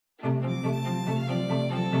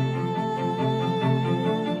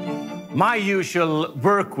My usual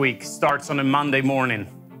work week starts on a Monday morning,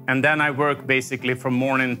 and then I work basically from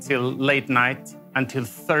morning till late night until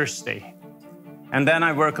Thursday. And then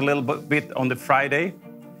I work a little bit on the Friday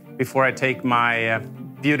before I take my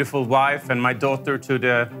beautiful wife and my daughter to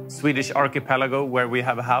the Swedish archipelago where we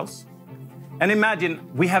have a house. And imagine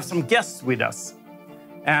we have some guests with us,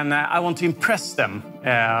 and I want to impress them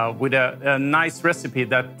with a nice recipe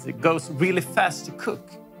that goes really fast to cook.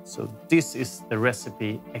 So this is the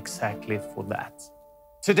recipe exactly for that.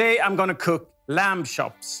 Today I'm going to cook lamb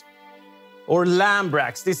chops or lamb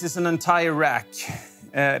racks. This is an entire rack,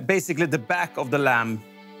 basically the back of the lamb.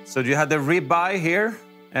 So you have the ribeye here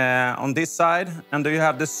on this side, and you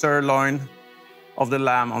have the sirloin of the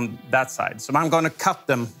lamb on that side. So I'm going to cut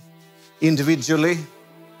them individually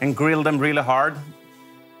and grill them really hard.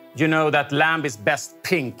 You know that lamb is best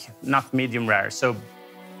pink, not medium rare, so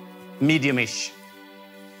medium-ish.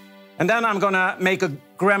 And then I'm gonna make a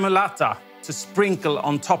gremolata to sprinkle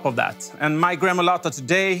on top of that. And my gremolata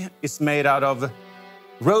today is made out of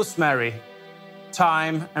rosemary,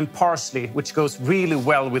 thyme, and parsley, which goes really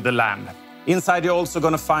well with the lamb. Inside you're also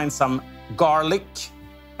gonna find some garlic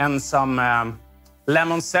and some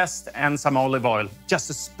lemon zest and some olive oil, just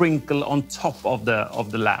to sprinkle on top of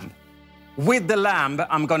the lamb. With the lamb,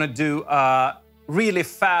 I'm gonna do a really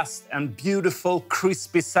fast and beautiful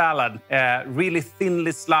crispy salad, really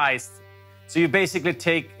thinly sliced. So you basically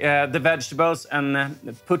take the vegetables and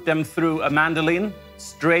put them through a mandolin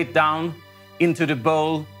straight down into the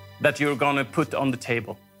bowl that you're gonna put on the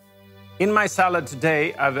table. In my salad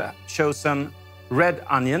today, I've chosen red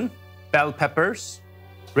onion, bell peppers,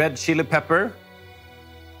 red chili pepper,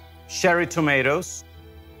 cherry tomatoes,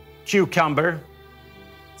 cucumber,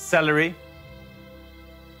 celery,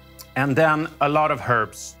 and then a lot of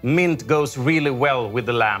herbs. Mint goes really well with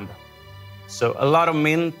the lamb. So a lot of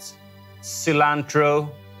mint, cilantro,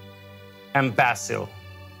 and basil.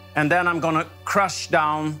 And then I'm gonna crush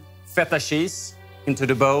down feta cheese into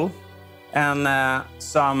the bowl, and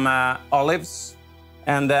some olives,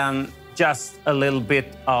 and then just a little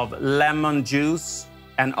bit of lemon juice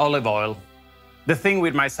and olive oil. The thing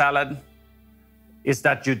with my salad is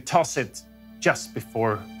that you toss it just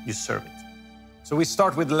before you serve it. So we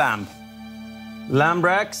start with lamb. Lamb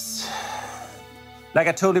racks, like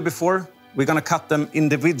I told you before, we're gonna cut them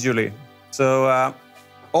individually. So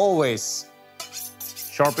always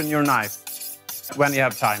sharpen your knife when you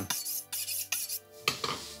have time.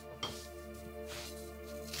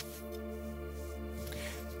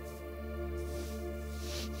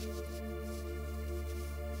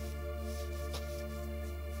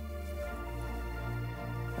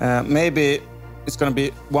 Maybe it's going to be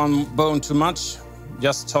one bone too much.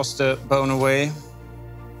 Just toss the bone away,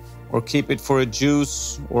 or keep it for a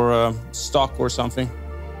juice or a stock or something.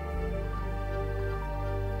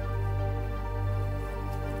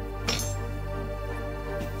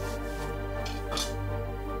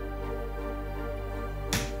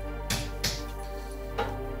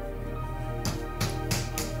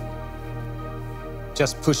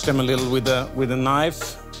 Just push them a little with a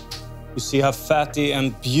knife. You see how fatty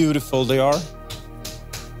and beautiful they are?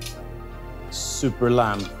 Super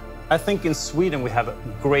lamb. I think in Sweden we have a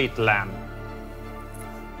great lamb.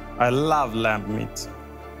 I love lamb meat.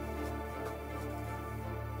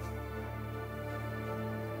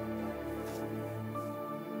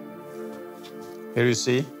 Here you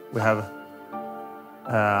see we have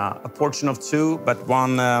a portion of two, but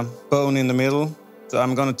one bone in the middle. So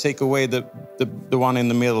I'm going to take away the one in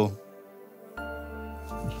the middle.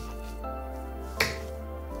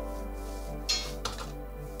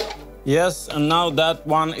 Yes, and now that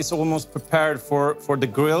one is almost prepared for the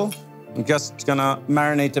grill. I'm just gonna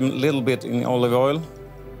marinate them a little bit in olive oil.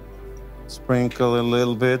 Sprinkle a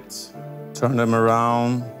little bit, turn them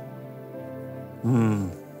around.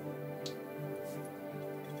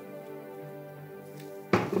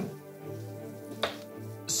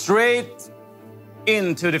 Straight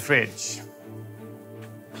into the fridge.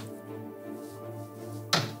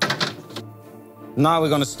 Now we're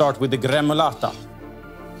gonna start with the gremolata.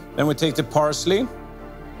 Then we take the parsley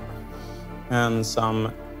and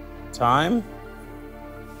some thyme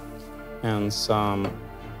and some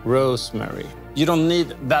rosemary. You don't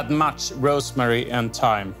need that much rosemary and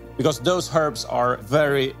thyme because those herbs are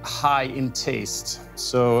very high in taste.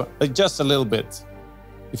 So just a little bit.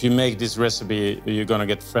 If you make this recipe, you're gonna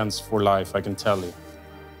get friends for life, I can tell you.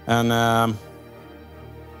 And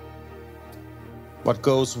what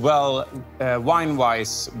goes well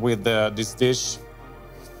wine-wise with this dish,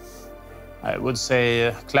 I would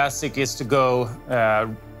say classic is to go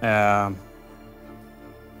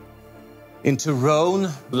into Rhone,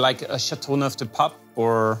 like a Chateauneuf de Pape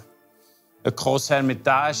or a Gros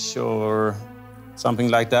Hermitage or something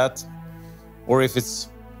like that. Or if it's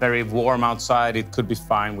very warm outside, it could be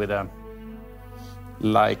fine with a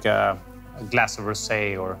glass of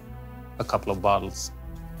rosé or a couple of bottles.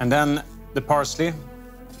 And then the parsley.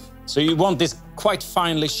 So you want this quite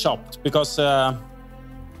finely chopped because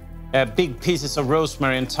big pieces of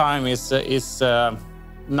rosemary and thyme is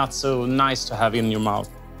not so nice to have in your mouth.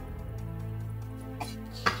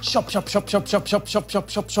 Chop, chop, chop, chop, chop, chop, chop, chop,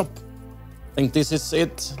 chop, chop. I think this is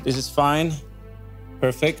it. This is fine.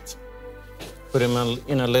 Perfect. Put them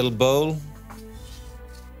in a little bowl.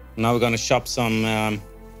 Now we're gonna chop some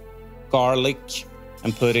garlic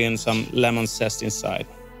and put in some lemon zest inside.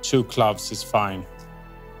 2 cloves is fine.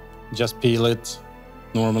 Just peel it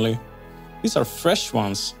normally. These are fresh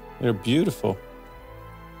ones. They're beautiful.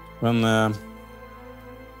 When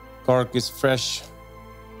garlic is fresh,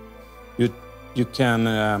 you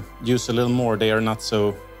can use a little more. They are not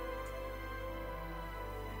so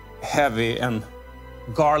heavy and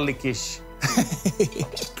garlic-ish.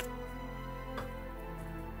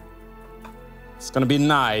 It's gonna be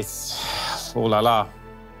nice. Oh la la.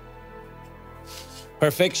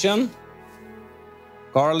 Perfection.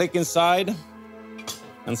 Garlic inside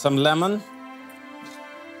and some lemon.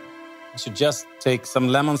 You should just take some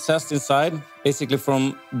lemon zest inside, basically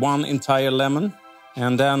from 1 entire lemon.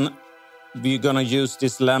 And then we're gonna use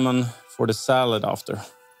this lemon for the salad after.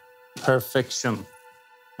 Perfection.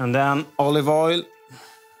 And then olive oil.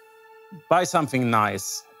 Buy something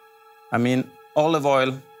nice. I mean, olive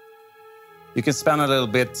oil, you can spend a little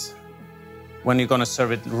bit when you're gonna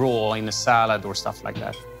serve it raw in a salad or stuff like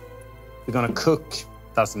that. If you're gonna cook,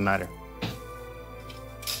 doesn't matter.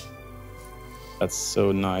 That's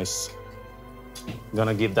so nice. I'm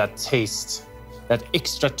gonna give that taste, that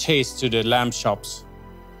extra taste to the lamb chops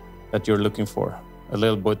that you're looking for. A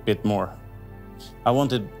little bit more. I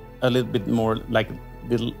wanted a little bit more like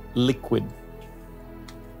the liquid,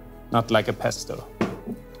 not like a pesto.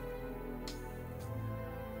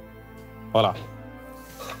 Voila.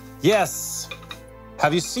 Yes.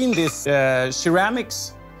 Have you seen this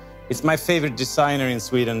ceramics? It's my favorite designer in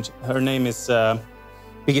Sweden. Her name is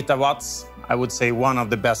Birgitta Watts. I would say one of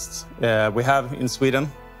the best we have in Sweden.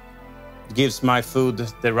 It gives my food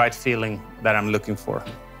the right feeling that I'm looking for.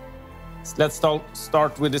 So let's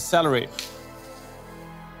start with the celery.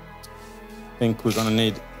 I think we're gonna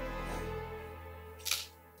need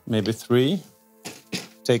maybe 3.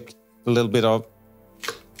 Take a little bit of.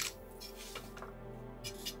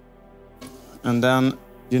 And then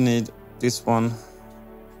you need this one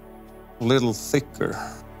a little thicker.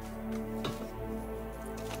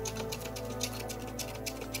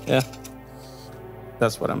 Yeah,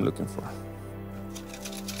 that's what I'm looking for.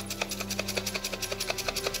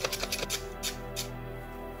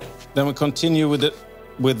 Then we continue with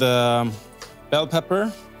the bell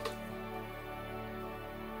pepper.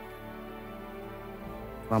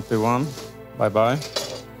 Grumpy one, bye-bye.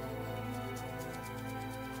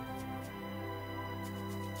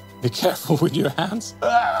 Be careful with your hands.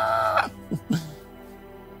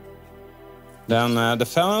 Then the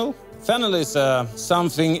fennel. Fennel is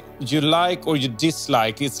something you like or you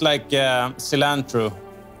dislike. It's like cilantro.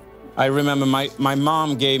 I remember my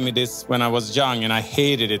mom gave me this when I was young and I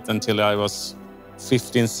hated it until I was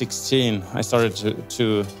 15, 16. I started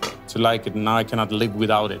to like it and now I cannot live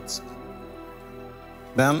without it.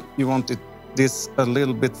 Then you want this a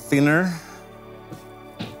little bit thinner.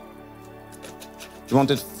 You want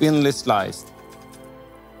it thinly sliced.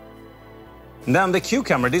 And then the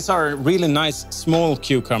cucumber. These are really nice small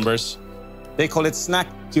cucumbers. They call it snack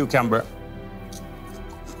cucumber.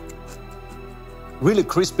 Really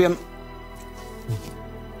crispy and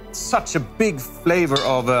such a big flavor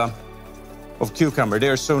of cucumber. They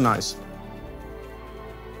are so nice.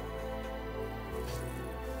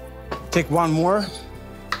 Take one more.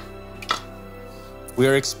 We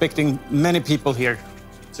are expecting many people here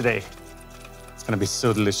today. It's gonna be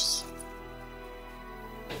so delicious.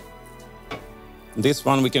 This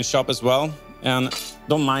one we can chop as well, and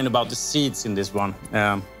don't mind about the seeds in this one.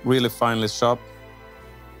 Really finely chopped.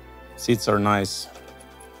 Seeds are nice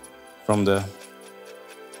from the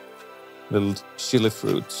little chili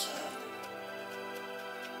fruits.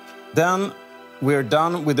 Then we're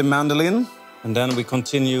done with the mandolin, and then we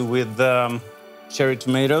continue with cherry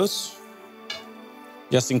tomatoes,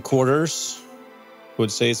 just in quarters.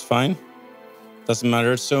 Would say it's fine. Doesn't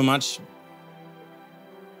matter so much.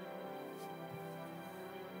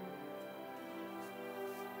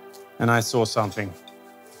 And I saw something,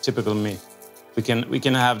 typical me. We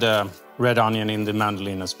can have the red onion in the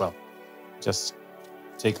mandolin as well. Just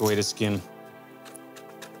take away the skin.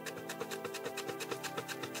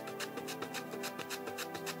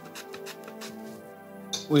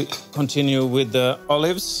 we continue with the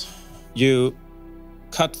olives. You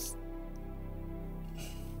cut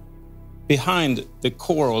behind the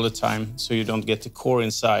core all the time so you don't get the core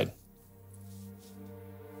inside.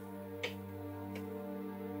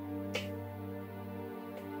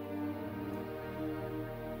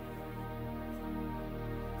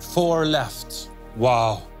 Four left.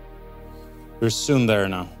 Wow. We're soon there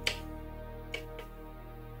now.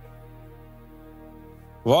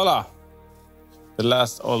 Voila. The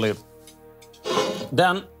last olive.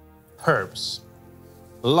 Then herbs.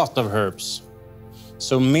 A lot of herbs.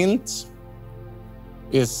 So mint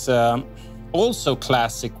is also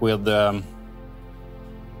classic with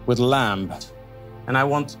lamb. And I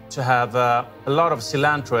want to have a lot of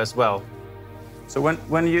cilantro as well. So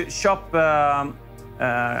when you chop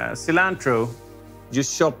cilantro, you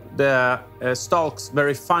chop the stalks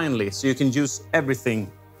very finely, so you can use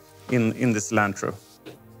everything in the cilantro.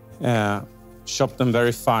 Chop them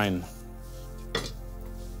very fine.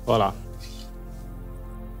 Voila.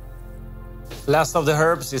 Last of the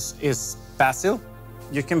herbs is basil.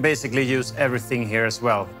 You can basically use everything here as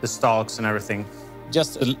well, the stalks and everything.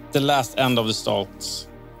 Just the last end of the stalks.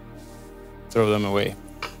 Throw them away.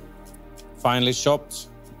 Finely chopped,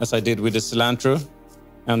 as I did with the cilantro,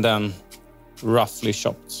 and then roughly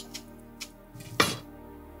chopped.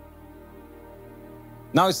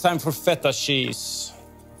 Now it's time for feta cheese.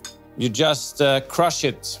 You just crush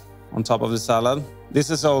it on top of the salad. This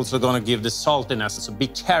is also going to give the saltiness, so be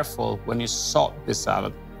careful when you salt this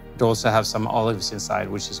salad. It also has some olives inside,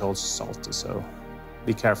 which is also salty, so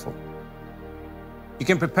be careful. You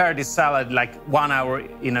can prepare this salad like 1 hour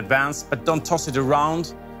in advance, but don't toss it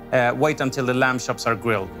around. Wait until the lamb chops are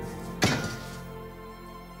grilled.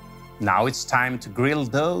 Now it's time to grill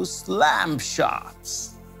those lamb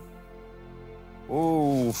chops.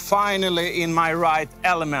 Oh, finally in my right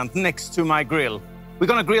element next to my grill. We're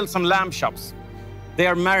gonna grill some lamb chops. They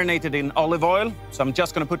are marinated in olive oil, so I'm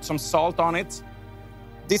just gonna put some salt on it.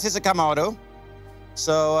 This is a Kamado.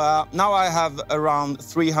 So now I have around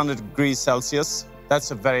 300 degrees Celsius.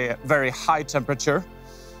 That's a very, very high temperature.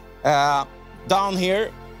 Down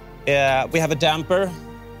here, we have a damper.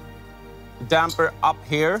 Damper up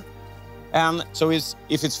here. And so if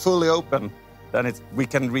it's fully open, then we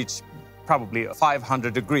can reach probably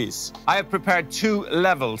 500 degrees. I have prepared 2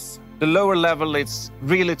 levels. The lower level is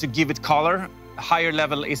really to give it color. The higher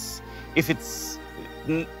level is if it's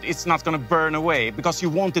not going to burn away because you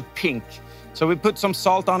want it pink. So we put some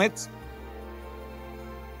salt on it.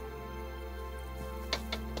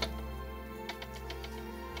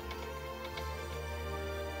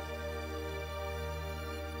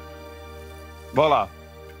 Voila.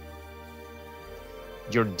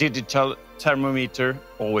 Your digital thermometer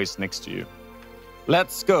always next to you.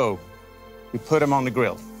 Let's go. We put them on the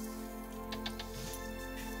grill.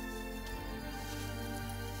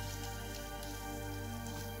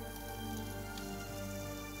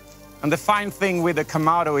 And the fine thing with the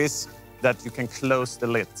Kamado is that you can close the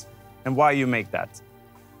lid. And why you make that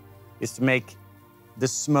is to make the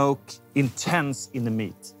smoke intense in the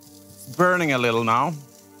meat. It's burning a little now.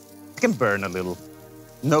 It can burn a little,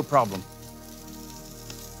 no problem.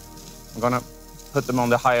 I'm gonna put them on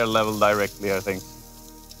the higher level directly, I think.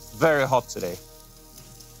 Very hot today.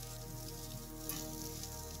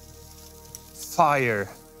 Fire.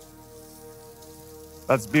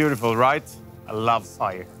 That's beautiful, right? I love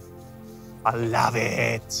fire. I love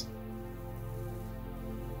it.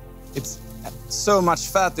 It's so much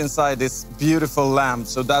fat inside this beautiful lamb,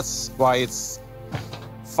 so that's why it's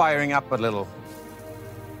firing up a little.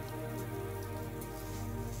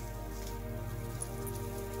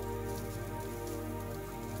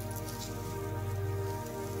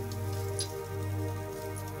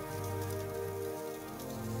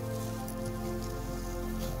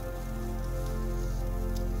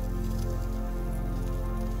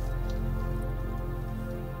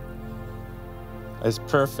 It's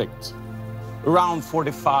perfect. Around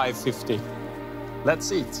 45, 50.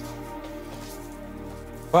 Let's eat.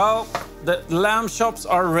 Well, the lamb chops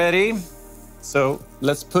are ready. So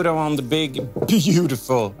let's put them on the big,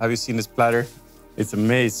 beautiful. Have you seen this platter? It's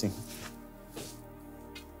amazing.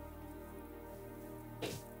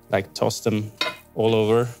 Like toss them all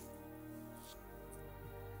over.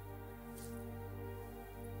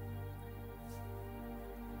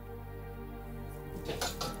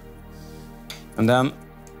 And then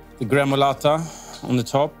the gremolata on the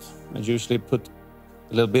top. I usually put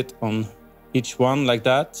a little bit on each one like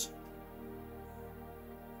that.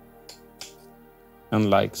 And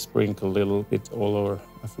like sprinkle a little bit all over.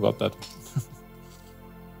 I forgot that.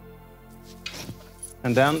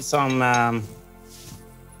 And then some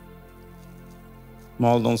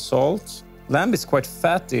Maldon salt. Lamb is quite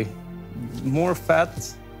fatty. More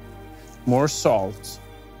fat, more salt.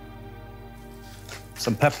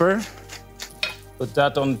 Some pepper. Put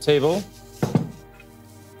that on the table.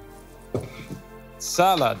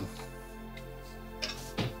 Salad.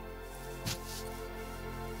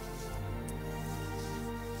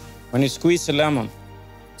 When you squeeze a lemon,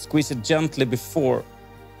 squeeze it gently before,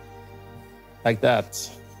 like that.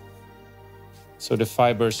 So the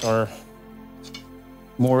fibers are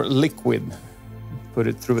more liquid. Put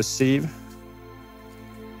it through a sieve.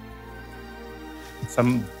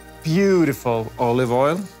 Some beautiful olive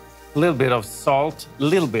oil. A little bit of salt, a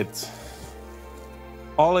little bit.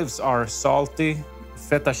 Olives are salty.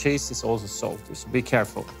 Feta cheese is also salty, so be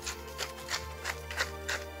careful.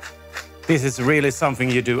 This is really something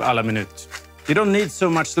you do à la minute. You don't need so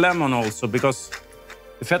much lemon also, because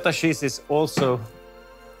the feta cheese is also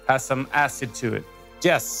has some acid to it.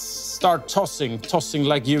 Yes, start tossing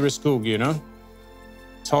like Jureskog, you know?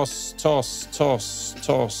 Toss, toss, toss,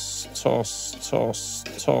 toss, toss, toss,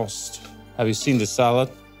 toss. Have you seen the salad?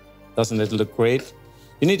 Doesn't it look great?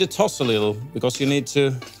 You need to toss a little, because you need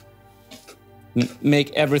to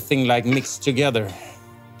make everything like mixed together.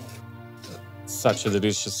 Such a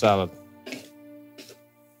delicious salad.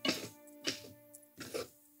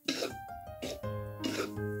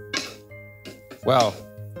 Well,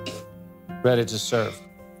 ready to serve.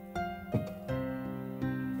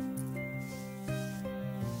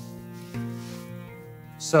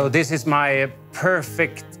 So this is my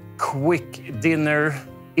perfect, quick dinner,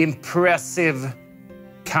 impressive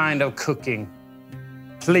kind of cooking.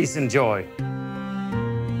 Please enjoy.